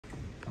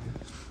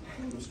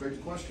Go straight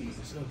to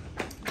questions.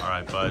 All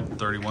right, bud.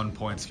 31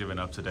 points given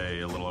up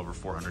today, a little over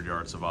 400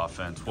 yards of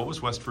offense. What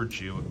was West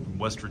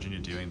Virginia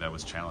doing that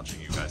was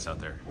challenging you guys out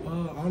there?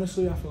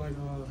 Honestly, I feel like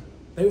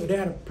they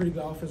had a pretty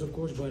good offense, of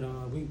course, but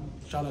we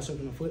shot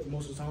ourselves in the foot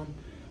most of the time.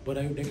 But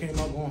they came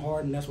out going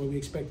hard, and that's what we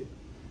expected.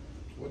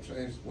 What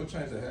changed at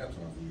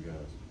halftime for you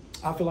guys?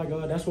 I feel like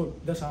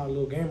that's our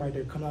little game right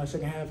there. Coming out the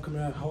second half,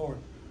 coming out hard.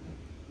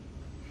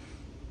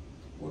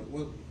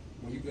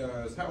 When you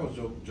guys, how was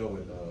Joe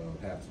at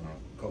halftime?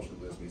 Coach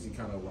Gillespie, is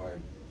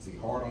he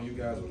hard on you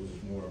guys, or is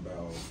it more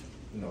about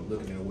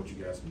looking at what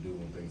you guys can do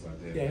and things like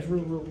that? Yeah, it's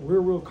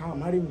real calm.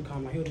 Not even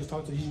calm. Like, he'll just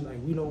talk to you like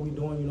we know what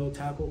we're doing.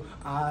 Tackle,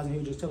 eyes, and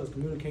he'll just tell us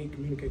communicate.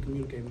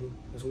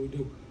 That's what we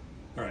do.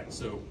 All right,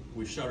 so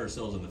we shot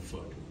ourselves in the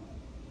foot.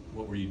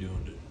 What were you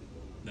doing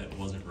that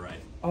wasn't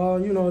right?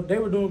 They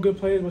were doing good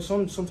plays, but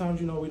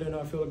sometimes we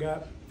didn't fill a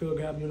gap,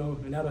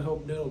 and that'll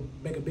help. They'll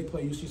make a big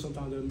play. You see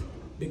sometimes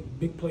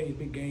big plays,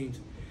 big games,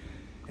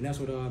 and that's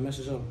what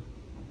messes up.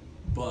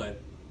 But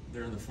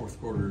they're in the fourth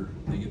quarter.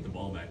 They get the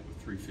ball back with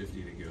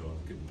 3:50 to go.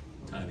 Could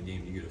tie the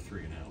game. You get a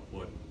 3 and out.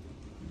 What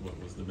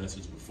was the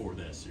message before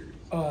that series?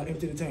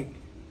 Empty the tank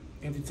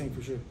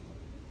for sure.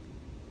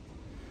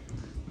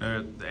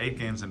 The 8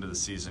 games into the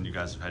season, you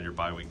guys have had your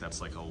bye week.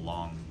 That's like a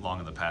long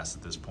in the past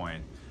at this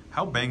point.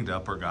 How banged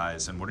up are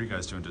guys, and what are you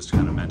guys doing just to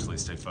kind of mentally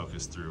stay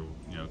focused through,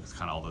 kind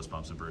of all those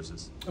bumps and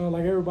bruises?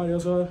 Like everybody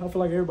else, I feel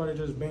like everybody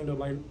just banged up.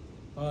 Like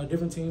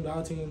different teams,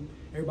 our team,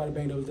 everybody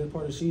banged up. It's that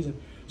part of the season.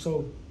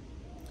 So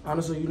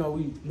honestly,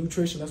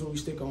 nutrition. That's what we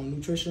stick on: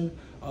 nutrition,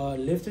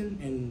 lifting,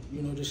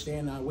 and just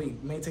staying our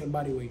weight, maintain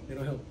body weight.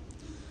 That'll help.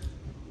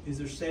 Is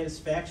there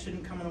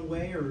satisfaction coming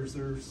away, or is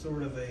there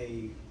sort of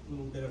a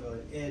little bit of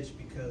an edge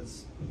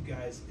because you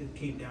guys, it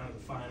came down to the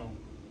final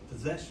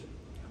possession?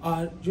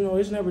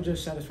 It's never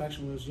just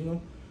satisfaction with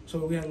us,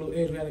 So we had a little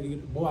edge. We had to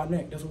get boy our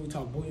neck. That's what we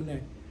talk. Boy your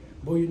neck.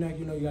 Boy your neck.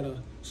 You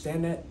gotta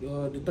stand that.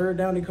 The third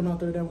down, they come out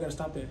third down. We gotta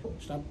stop that.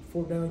 Stop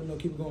fourth down.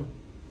 Keep it going.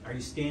 Are you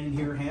standing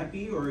here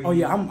happy, or? Oh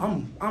yeah,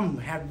 I'm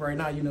happy right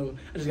now. I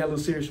just got a little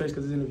serious face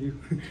because of the interview.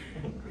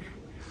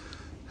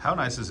 How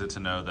nice is it to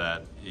know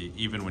that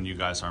even when you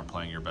guys aren't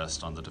playing your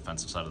best on the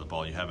defensive side of the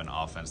ball, you have an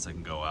offense that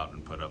can go out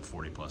and put up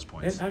 40-plus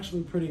points? It's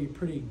actually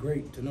pretty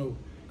great to know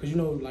because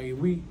like if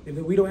we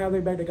don't have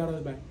their back, they got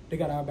us back. They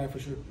got our back for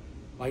sure.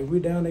 Like if we're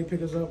down, they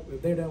pick us up.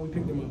 If they're down, we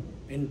pick them up,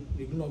 and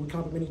we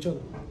compliment each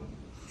other.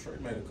 Trey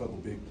made a couple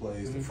big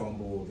plays, the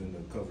fumble, then the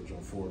coverage on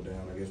 4th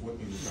down. I guess what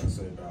can you kind of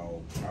say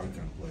about how he kind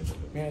of plays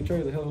that? Man,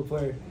 Trey's a hell of a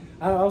player.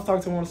 I was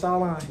talking to him on the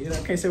sideline.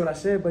 I can't say what I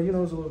said, but it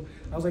was a little.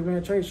 I was like,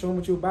 man, Trey, show him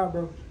what you about,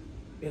 bro.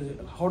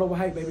 It's hard over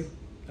height, baby.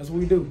 That's what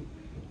we do,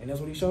 and that's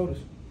what he showed us.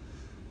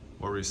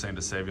 What were you saying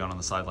to Savion on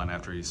the sideline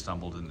after he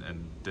stumbled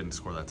and didn't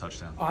score that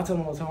touchdown? I tell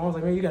him all the time. I was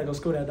like, man, you gotta go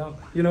score that, dog.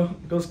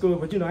 Go score.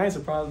 But I ain't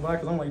surprised by it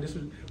because I'm like, this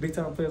is big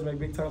time players make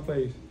big time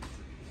plays.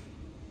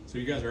 So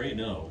you guys are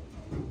 8-0.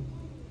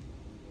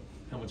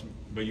 How much?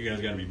 But you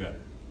guys got to be better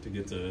to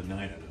get to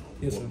 9-0.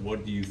 Yes, sir.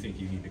 What do you think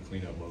you need to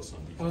clean up most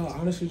on defense?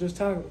 Honestly, just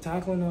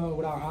tackling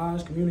with our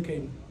eyes,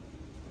 communicating.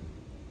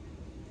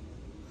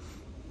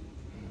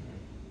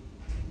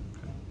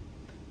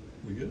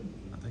 We good?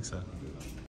 I think so.